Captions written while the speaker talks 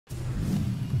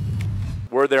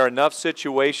Were there enough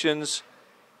situations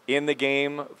in the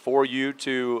game for you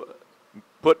to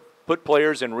put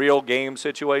players in real game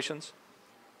situations?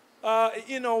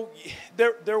 You know,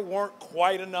 there weren't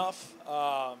quite enough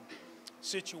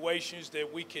situations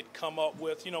that we could come up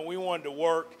with. You know, we wanted to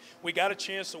work. We got a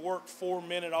chance to work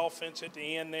 4-minute offense at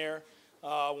the end there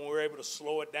when we were able to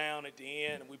slow it down at the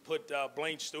end. We put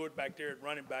Blaine Stewart back there at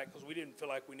running back because we didn't feel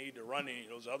like we needed to run any of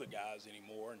those other guys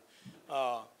anymore. And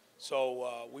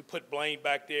so we put Blaine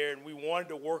back there, and we wanted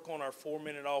to work on our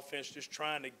 4-minute offense, just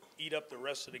trying to eat up the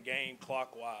rest of the game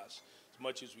clock-wise as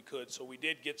much as we could. So we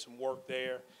did get some work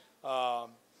there.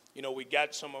 You know, we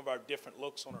got some of our different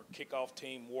looks on our kickoff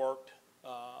team worked.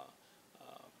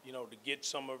 You know, to get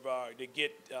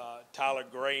Tyler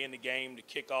Gray in the game to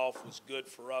kick off was good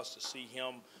for us to see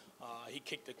him. He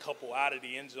kicked a couple out of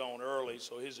the end zone early,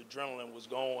 so his adrenaline was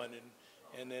going,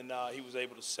 and then he was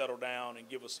able to settle down and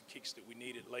give us the kicks that we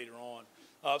needed later on.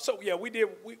 So, yeah,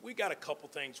 we got a couple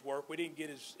things work. We didn't get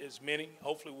as many.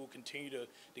 Hopefully we'll continue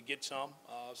to get some.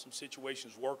 Some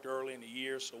situations worked early in the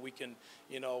year, so we can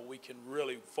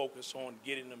really focus on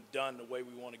getting them done the way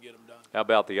we want to get them done. How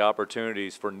about the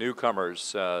opportunities for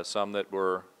newcomers, some that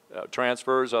were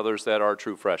transfers, others that are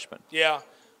true freshmen? Yeah.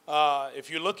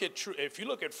 If you look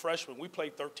at freshmen, we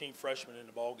played 13 freshmen in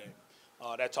the ball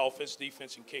game. That's offense,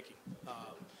 defense, and kicking.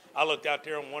 I looked out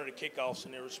there on one of the kickoffs,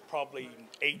 and there was probably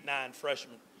 8, 9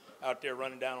 freshmen out there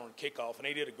running down on the kickoff, and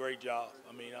they did a great job.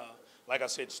 I mean, like I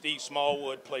said, Steve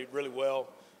Smallwood played really well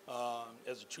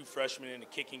as a true freshman in the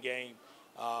kicking game.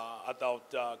 I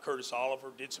thought Curtis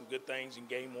Oliver did some good things in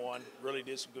game 1, really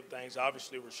did some good things.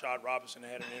 Obviously, Rashad Robinson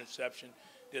had an interception,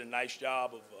 did a nice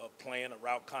job of playing a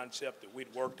route concept that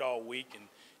we'd worked all week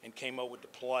and came up with the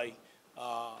play.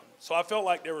 So I felt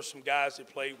like there were some guys that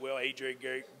played well. A.J.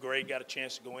 Gray got a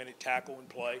chance to go in and tackle and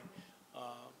play.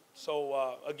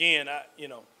 Again,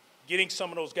 getting some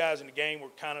of those guys in the game were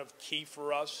kind of key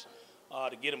for us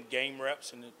to get them game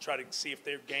reps and to try to see if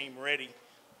they're game ready.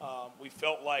 We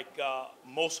felt like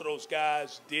most of those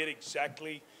guys did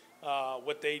exactly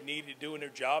what they needed to do in their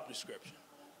job description.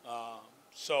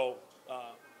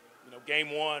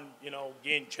 Game 1,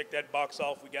 again, check that box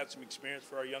off. We got some experience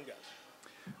for our young guys.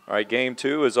 All right, game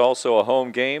 2 is also a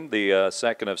home game, the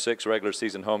second of 6 regular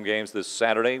season home games this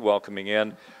Saturday, welcoming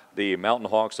in the Mountain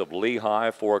Hawks of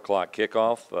Lehigh, 4 o'clock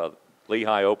kickoff.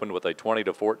 Lehigh opened with a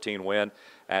 20-14 win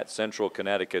at Central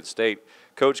Connecticut State.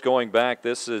 Coach, going back,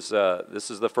 this is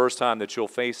the first time that you'll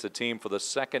face a team for the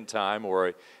second time,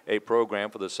 or a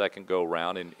program for the second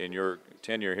go-round in your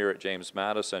tenure here at James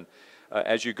Madison.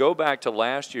 As you go back to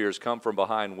last year's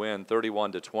come-from-behind win,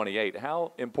 31-28,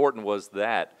 how important was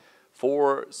that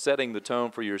for setting the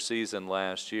tone for your season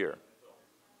last year?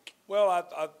 Well,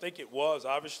 I think it was.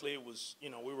 Obviously, it was,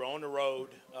 we were on the road.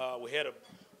 We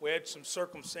had some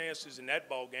circumstances in that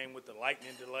ball game with the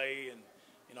lightning delay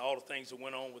and all the things that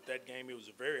went on with that game. It was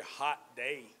a very hot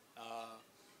day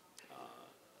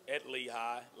at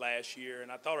Lehigh last year,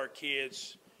 and I thought our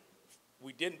kids,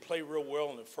 we didn't play real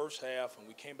well in the first half, and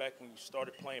we came back and we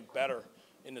started playing better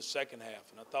in the second half.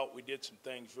 And I thought we did some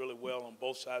things really well on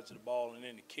both sides of the ball and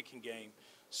in the kicking game.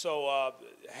 So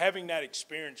having that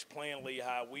experience playing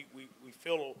Lehigh, we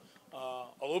feel a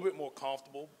little bit more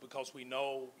comfortable because we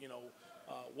know,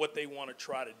 what they want to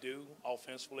try to do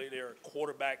offensively. They're a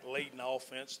quarterback-laden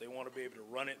offense. They want to be able to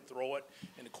run it, throw it,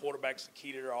 and the quarterback's the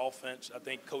key to their offense. I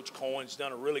think Coach Cohen's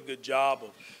done a really good job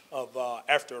of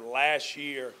after last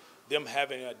year, them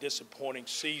having a disappointing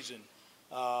season.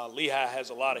 Lehigh has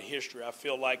a lot of history. I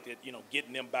feel like that,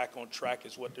 getting them back on track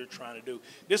is what they're trying to do.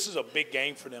 This is a big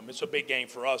game for them. It's a big game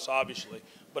for us, obviously,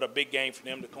 but a big game for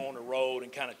them to go on the road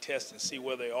and kind of test and see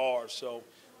where they are. So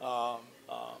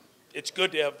it's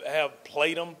good to have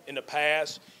played them in the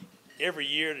past. Every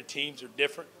year the teams are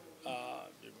different.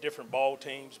 They're different ball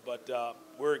teams, but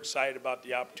we're excited about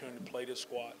the opportunity to play this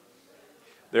squad.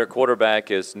 Their quarterback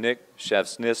is Nick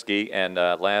Shevsniski, and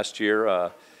last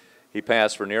year he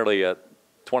passed for nearly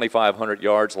 2,500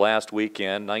 yards last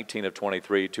weekend, 19 of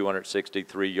 23,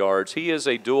 263 yards. He is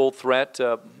a dual threat.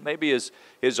 Maybe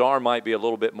his arm might be a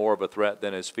little bit more of a threat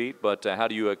than his feet, but how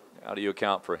do you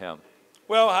account for him?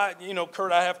 Well,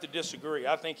 Kurt, I have to disagree.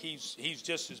 I think he's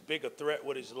just as big a threat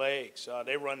with his legs.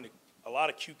 They run a lot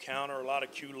of Q counter, a lot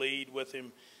of Q lead with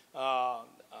him.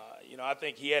 I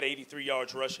think he had 83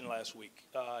 yards rushing last week.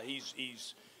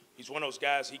 He's one of those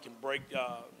guys. He can break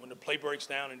when the play breaks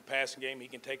down in the passing game. He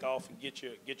can take off and get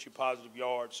you positive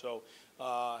yards. So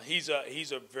he's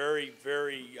a very,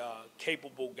 very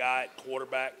capable guy at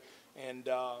quarterback, and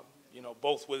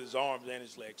both with his arms and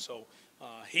his legs. So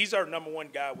he's our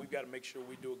 #1 guy. We've got to make sure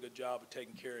we do a good job of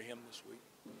taking care of him this week.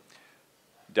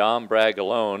 Dom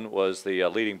Bragalone was the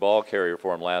leading ball carrier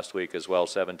for him last week as well,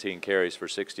 17 carries for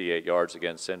 68 yards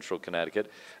against Central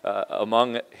Connecticut.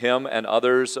 Among him and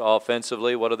others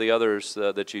offensively, what are the others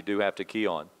that you do have to key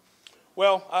on?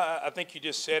 Well, I think you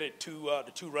just said it.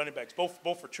 The two running backs, both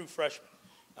are true freshmen.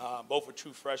 Both are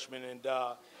true freshmen, and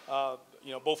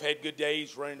both had good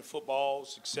days running the football,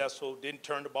 successful, didn't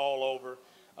turn the ball over.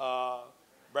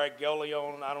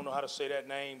 Bragalone, I don't know how to say that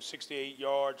name, 68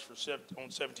 yards on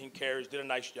 17 carries, did a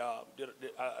nice job.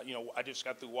 I just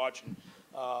got through watching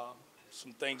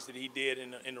some things that he did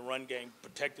in the run game,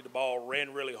 protected the ball,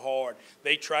 ran really hard.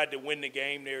 They tried to win the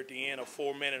game there at the end, a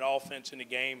 4-minute offense in the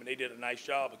game, and they did a nice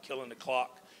job of killing the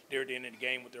clock there at the end of the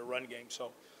game with their run game.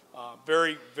 So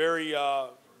very,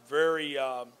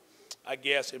 I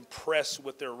guess, impressed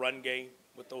with their run game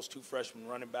with those two freshman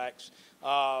running backs.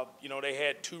 They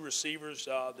had two receivers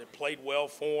that played well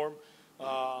for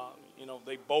them.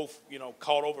 They both,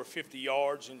 caught over 50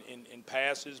 yards in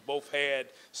passes. Both had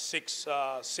six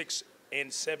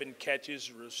and 7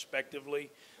 catches, respectively,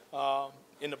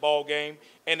 in the ball game.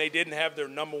 And they didn't have their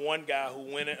number one guy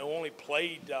who only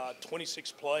played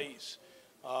 26 plays.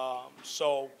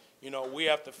 We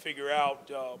have to figure out,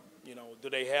 do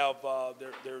they have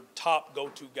their top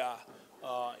go-to guy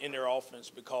in their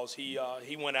offense, because he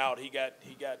went out, he got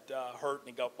hurt, and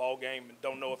he got ball game, and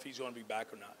don't know if he's going to be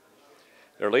back or not.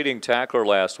 Their leading tackler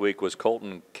last week was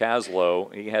Colton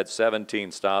Caslow. He had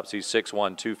 17 stops. He's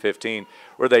 6'1", 215.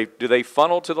 Do they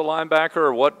funnel to the linebacker,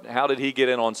 or what? How did he get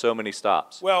in on so many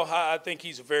stops? Well, I think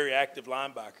he's a very active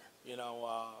linebacker.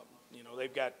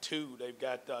 They've got two. They've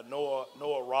got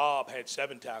Noah Robb had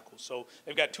 7 tackles. So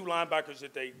they've got 2 linebackers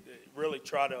that they really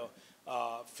try to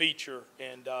feature,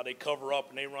 and they cover up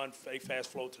and they run a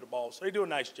fast flow to the ball. So they do a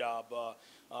nice job.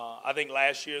 I think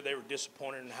last year they were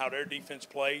disappointed in how their defense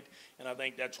played, and I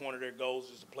think that's one of their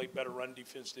goals is to play better run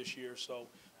defense this year. So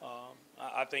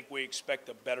I think we expect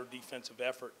a better defensive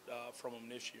effort from them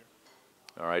this year.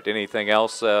 All right. Anything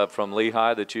else from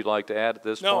Lehigh that you'd like to add at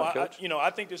this point, Coach? I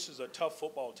think this is a tough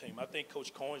football team. I think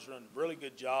Coach Cohen's done a really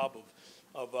good job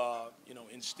of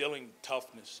instilling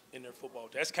toughness in their football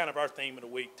team. That's kind of our theme of the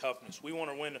week: toughness. We want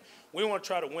to win. We want to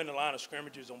try to win the line of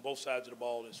scrimmages on both sides of the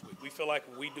ball this week. We feel like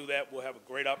if we do that, we'll have a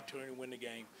great opportunity to win the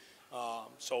game.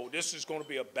 So this is going to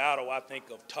be a battle, I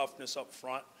think, of toughness up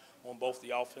front on both the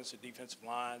offensive and defensive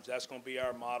lines. That's going to be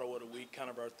our motto of the week,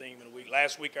 kind of our theme of the week.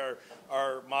 Last week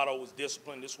our motto was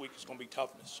discipline. This week it's going to be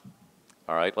toughness.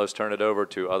 All right, let's turn it over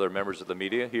to other members of the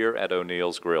media here at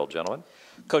O'Neill's Grill. Gentlemen.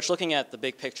 Coach, looking at the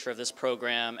big picture of this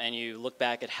program, and you look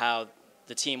back at how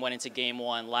the team went into Game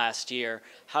 1 last year,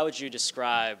 how would you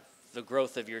describe the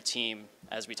growth of your team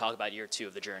as we talk about year 2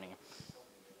 of the journey?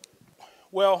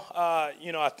 Well,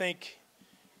 I think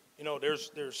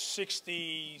there's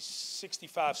 60,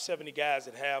 65, 70 guys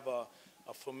that have a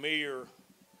familiar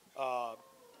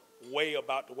way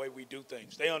about the way we do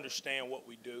things. They understand what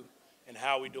we do and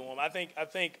how we do them. I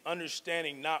think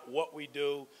understanding not what we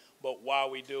do, but why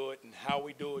we do it and how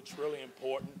we do it's really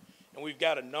important. And we've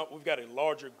got a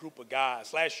larger group of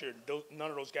guys. Last year, none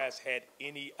of those guys had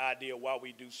any idea why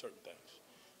we do certain things.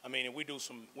 I mean,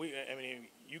 and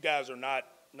you guys are not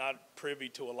privy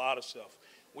to a lot of stuff.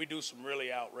 We do some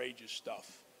really outrageous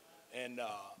stuff, and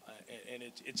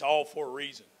it's all for a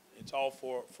reason. It's all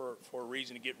for a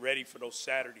reason to get ready for those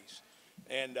Saturdays.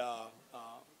 And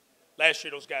last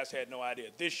year, those guys had no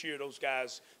idea. This year, those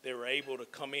guys, they were able to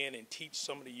come in and teach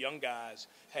some of the young guys,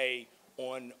 hey,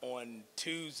 on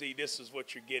Tuesday, this is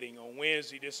what you're getting. On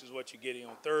Wednesday, this is what you're getting.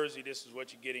 On Thursday, this is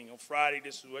what you're getting. On Friday,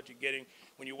 this is what you're getting.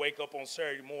 When you wake up on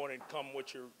Saturday morning, come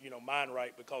with your mind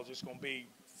right, because it's going to be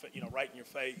right in your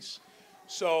face.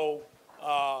 So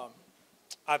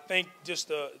I think just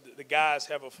the guys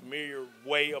have a familiar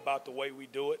way about the way we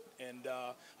do it, and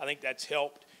I think that's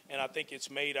helped, and I think it's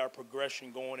made our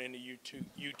progression going into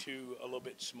U2 a little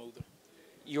bit smoother.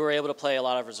 You were able to play a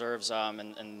lot of reserves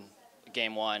in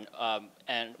Game 1,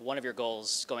 and one of your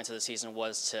goals going into the season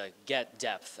was to get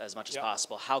depth as much as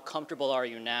possible. How comfortable are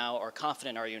you now, or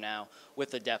confident are you now,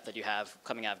 with the depth that you have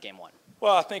coming out of Game 1?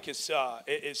 Well, I think it's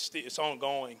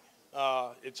ongoing.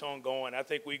 It's ongoing. I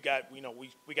think we got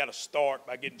to start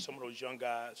by getting some of those young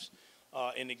guys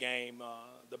in the game.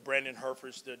 The Brandon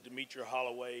Herfers, the Demetri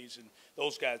Holloways, and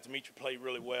those guys. Demetri played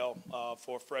really well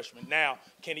for a freshman. Now,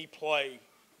 can he play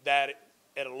that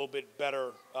at a little bit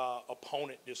better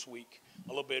opponent this week, a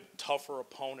little bit tougher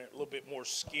opponent, a little bit more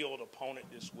skilled opponent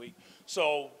this week?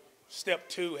 So step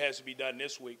 2 has to be done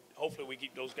this week. Hopefully we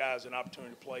give those guys an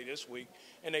opportunity to play this week,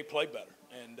 and they play better.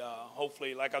 And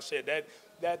hopefully, like I said,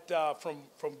 that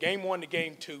from Game 1 to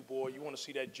Game 2, boy, you want to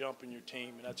see that jump in your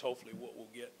team, and that's hopefully what we'll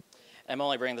get. I'm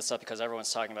only bringing this up because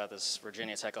everyone's talking about this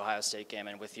Virginia Tech-Ohio State game,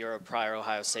 and with your prior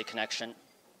Ohio State connection,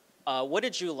 what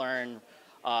did you learn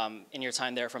in your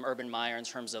time there from Urban Meyer in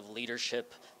terms of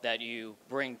leadership that you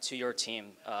bring to your team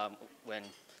when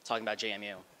talking about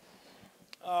JMU?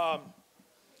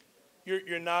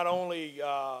 You're not only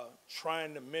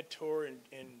trying to mentor and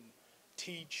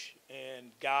teach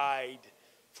and guide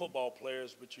football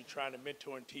players, but you're trying to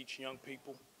mentor and teach young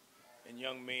people and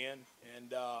young men,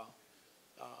 and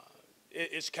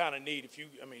it's kind of neat. If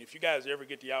you guys ever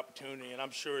get the opportunity, and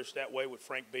I'm sure it's that way with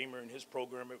Frank Beamer and his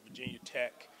program at Virginia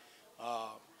Tech,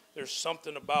 there's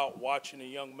something about watching a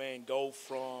young man go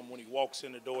from when he walks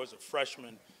in the door as a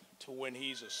freshman to when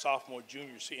he's a sophomore,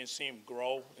 junior, and see him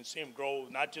grow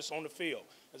not just on the field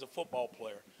as a football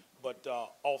player, but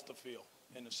off the field,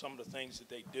 and some of the things that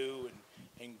they do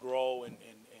and grow and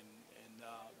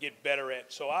get better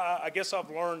at. So I guess I've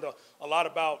learned a lot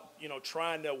about,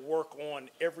 trying to work on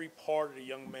every part of the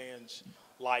young man's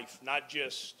life, not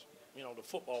just, the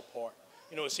football part.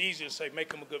 It's easy to say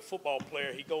make him a good football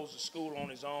player. He goes to school on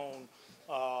his own.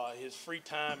 His free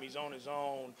time, he's on his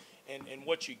own. And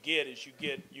what you get is you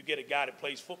get a guy that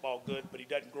plays football good, but he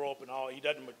doesn't grow up he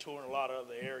doesn't mature in a lot of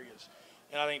other areas.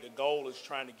 And I think the goal is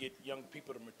trying to get young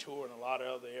people to mature in a lot of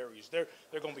other areas. They're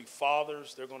going to be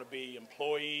fathers. They're going to be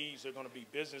employees. They're going to be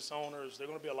business owners. They're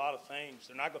going to be a lot of things.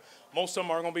 Most of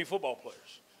them are going to be football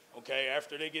players. Okay,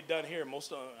 after they get done here,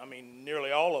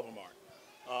 nearly all of them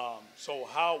are. So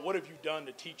what have you done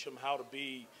to teach them how to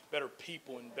be better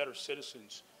people and better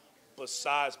citizens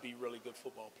besides be really good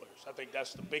football players? I think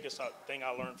that's the biggest thing I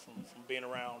learned from being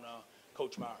around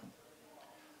Coach Meyer.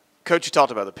 Coach, you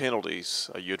talked about the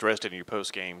penalties. You addressed it in your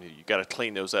post game. You got to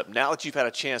clean those up. Now that you've had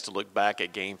a chance to look back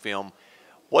at game film,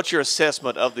 what's your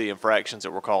assessment of the infractions that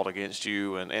were called against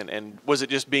you? And was it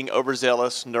just being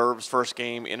overzealous, nerves, first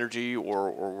game, energy,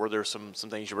 or were there some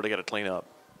things you really got to clean up?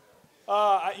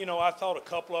 I thought a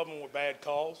couple of them were bad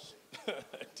calls.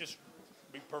 Just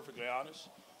to be perfectly honest.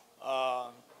 I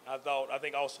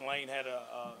think Austin Lane had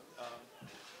a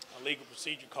legal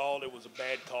procedure call that was a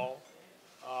bad call.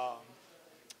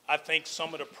 I think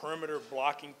some of the perimeter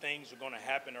blocking things are going to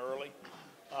happen early.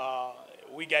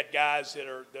 We got guys that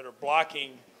are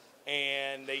blocking,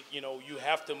 and you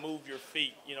have to move your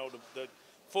feet. The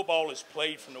football is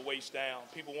played from the waist down.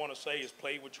 People want to say it's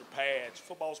played with your pads.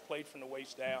 Football is played from the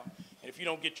waist down, and if you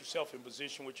don't get yourself in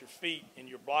position with your feet and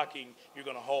you're blocking, you're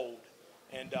going to hold.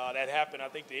 And that happened, I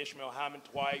think, to Ishmael Hyman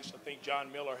twice. I think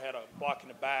John Miller had a block in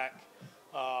the back.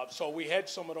 So we had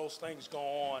some of those things go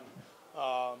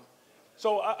on.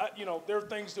 So there are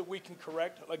things that we can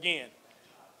correct. Again,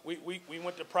 we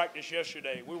went to practice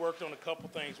yesterday. We worked on a couple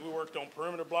things. We worked on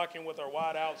perimeter blocking with our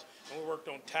wideouts, and we worked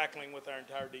on tackling with our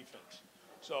entire defense.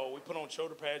 So we put on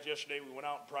shoulder pads yesterday. We went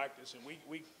out and practiced, and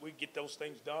we get those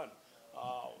things done.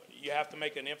 You have to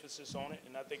make an emphasis on it,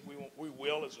 and I think we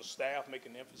will, as a staff, make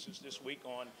an emphasis this week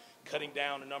on cutting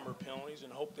down the number of penalties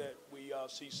and hope that we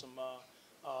see some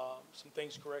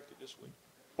things corrected this week.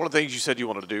 One of the things you said you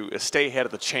wanted to do is stay ahead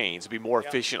of the chains, be more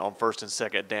efficient on first and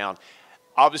second down.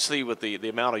 Obviously, with the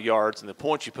amount of yards and the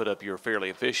points you put up, you're fairly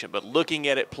efficient. But looking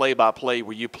at it play by play,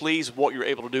 were you pleased with what you were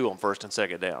able to do on first and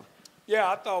second down?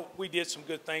 Yeah, I thought we did some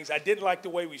good things. I didn't like the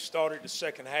way we started the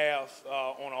second half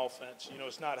on offense.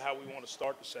 It's not how we want to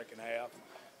start the second half.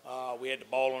 We had the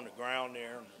ball on the ground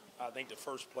there. I think the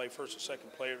first or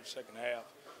second play of the second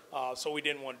half. So we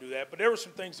didn't want to do that. But there were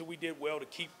some things that we did well to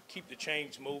keep the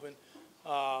chains moving.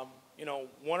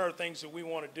 One of the things that we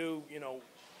want to do,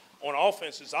 on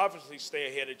offense is obviously stay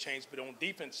ahead of the chains, but on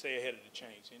defense stay ahead of the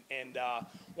chains. And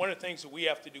one of the things that we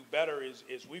have to do better is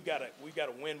we've got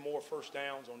to win more first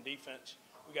downs on defense.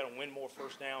 We've got to win more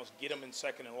first downs, get them in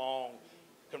second and long.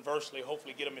 Conversely,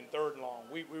 hopefully get them in third and long.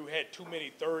 We had too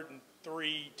many 3rd and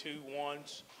 3, 2,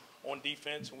 1s on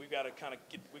defense, and we've got to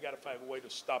find a way to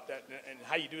stop that. And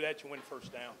how you do that, you win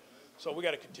first down. So we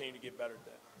got to continue to get better at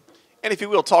that. And if you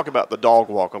will, talk about the dog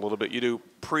walk a little bit. You do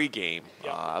pregame.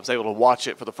 Yeah. I was able to watch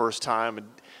it for the first time and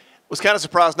was kind of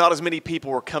surprised not as many people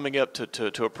were coming up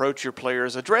to approach your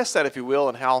players. Address that, if you will,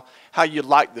 and how you'd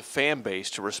like the fan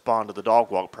base to respond to the dog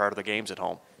walk prior to the games at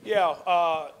home. Yeah,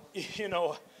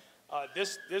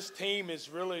 this team is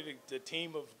really the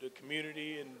team of the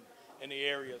community and the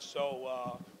area.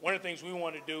 So one of the things we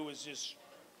want to do is just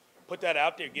put that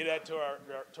out there, get that to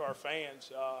our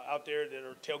fans out there that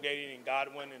are tailgating in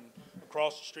Godwin and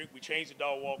across the street. We changed the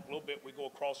dog walk a little bit. We go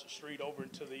across the street over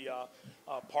into the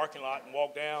parking lot and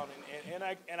walk down. And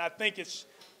I think it's,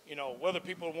 whether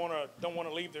people don't want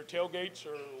to leave their tailgates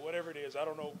or whatever it is. I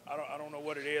don't know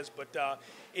what it is, but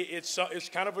it's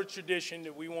kind of a tradition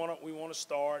that we want to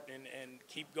start and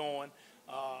keep going.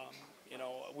 You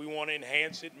know, we want to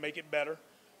enhance it and make it better,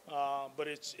 but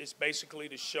it's basically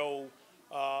to show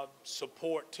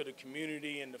support to the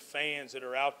community and the fans that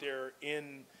are out there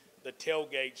in the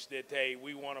tailgates that, hey,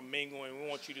 we want to mingle and we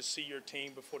want you to see your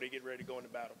team before they get ready to go into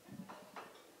battle. I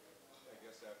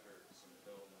guess after some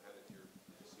film, how did you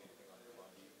see anything on your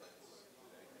run defense?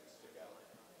 Did anything stick out?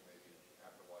 Maybe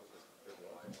after watching their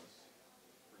line was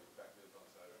pretty effective on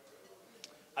Saturday.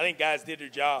 I think guys did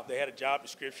their job. They had a job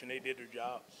description. They did their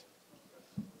jobs.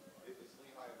 Is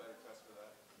Lehigh a better test for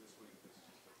that this week? It's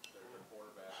just their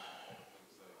quarterback and all the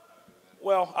things they kind of do that.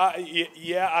 Well,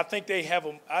 yeah, I think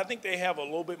they have a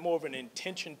little bit more of an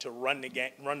intention to run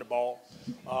the ball,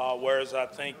 whereas I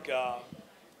think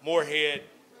Moorhead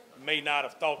may not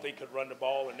have thought they could run the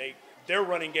ball, and their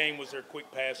running game was their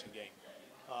quick passing game.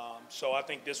 So I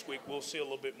think this week we'll see a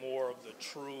little bit more of the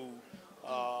true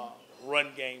run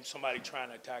game, somebody trying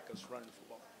to attack us running the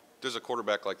football. Does a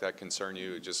quarterback like that concern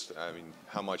you? Just, I mean,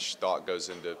 how much thought goes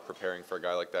into preparing for a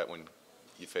guy like that when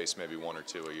you face maybe one or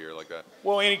two a year like that?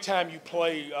 Well, anytime you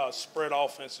play spread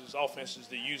offenses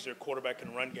that use their quarterback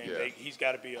in the run game, Yeah. he's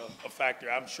got to be a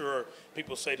factor. I'm sure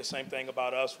people say the same thing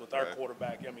about us with our Right.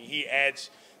 quarterback. I mean, he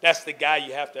adds – that's the guy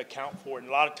you have to account for. And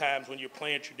a lot of times when you're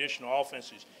playing traditional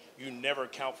offenses, you never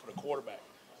account for the quarterback.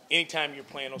 Anytime you're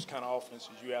playing those kind of offenses,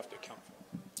 you have to account for them.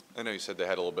 I know you said they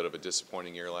had a little bit of a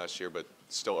disappointing year last year, but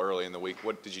still early in the week.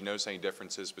 What did you notice any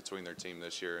differences between their team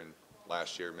this year and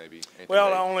last year, maybe? Anything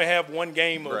Well, I only have one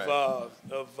game Right.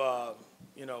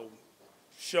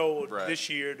 show Right. this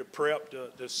year to prep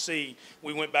to see.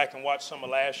 We went back and watched some of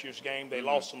last year's game. They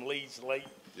lost some leads late.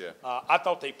 Yeah. I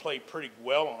thought they played pretty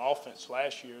well on offense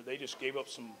last year. They just gave up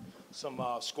some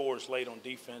scores late on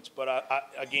defense. But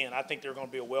I think they're going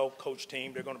to be a well-coached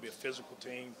team. They're going to be a physical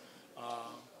team.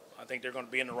 I think they're going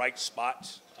to be in the right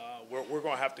spots. We're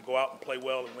going to have to go out and play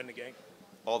well and win the game.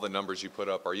 All the numbers you put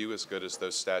up, are you as good as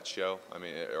those stats show? I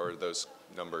mean, or those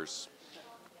numbers?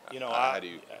 You know, How do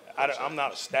you? I'm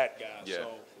not a stat guy, Yeah.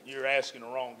 so you're asking the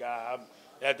wrong guy.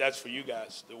 That's for you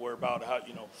guys to worry about how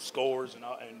scores and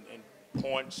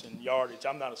points and yardage.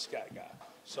 I'm not a stat guy,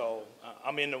 so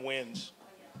I'm in the wins.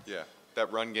 Yeah,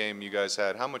 that run game you guys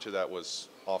had. How much of that was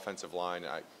offensive line?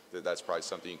 That's probably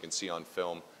something you can see on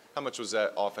film. How much was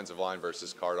that offensive line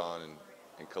versus Cardon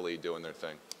and Khalid doing their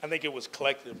thing? I think it was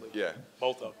collectively. Yeah.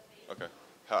 Both of them. Okay.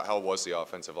 How was the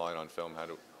offensive line on film? How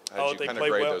did They you kind of played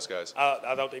grade well. those guys?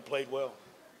 I thought they played well.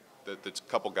 The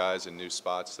couple guys in new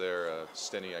spots there.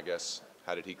 Stinney, I guess.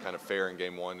 How did he kind of fare in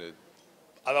game one?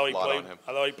 I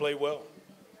thought he played well.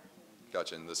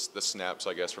 Gotcha. And the snaps,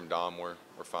 I guess, from Dom were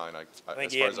fine. I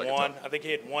think he had one. I think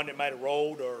he had one that might have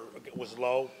rolled or was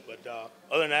low. But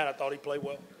other than that, I thought he played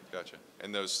well. Gotcha.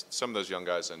 And some of those young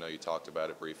guys, I know you talked about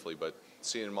it briefly, but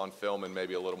seeing them on film and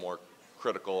maybe a little more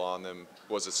critical on them,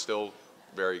 was it still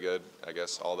very good, I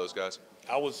guess, all those guys?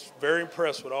 I was very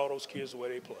impressed with all those kids, the way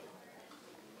they played.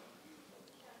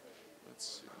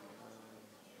 Let's see.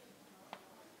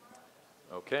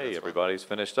 Okay, everybody's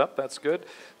finished up. That's good.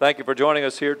 Thank you for joining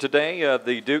us here today.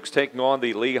 The Dukes taking on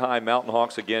the Lehigh Mountain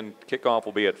Hawks. Again, kickoff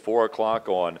will be at 4 o'clock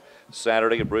on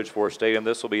Saturday at Bridgeport Stadium.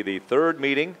 This will be the third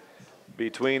meeting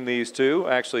between these two,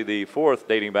 actually the fourth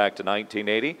dating back to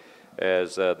 1980.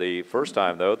 As the first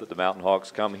time, though, that the Mountain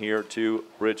Hawks come here to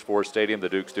Bridgeport Stadium. The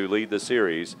Dukes do lead the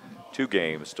series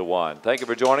 2-1. Thank you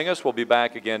for joining us. We'll be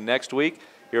back again next week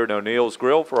here at O'Neill's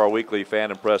Grill for our weekly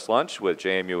Fan and Press Lunch with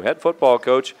JMU head football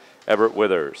coach Everett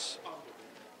Withers.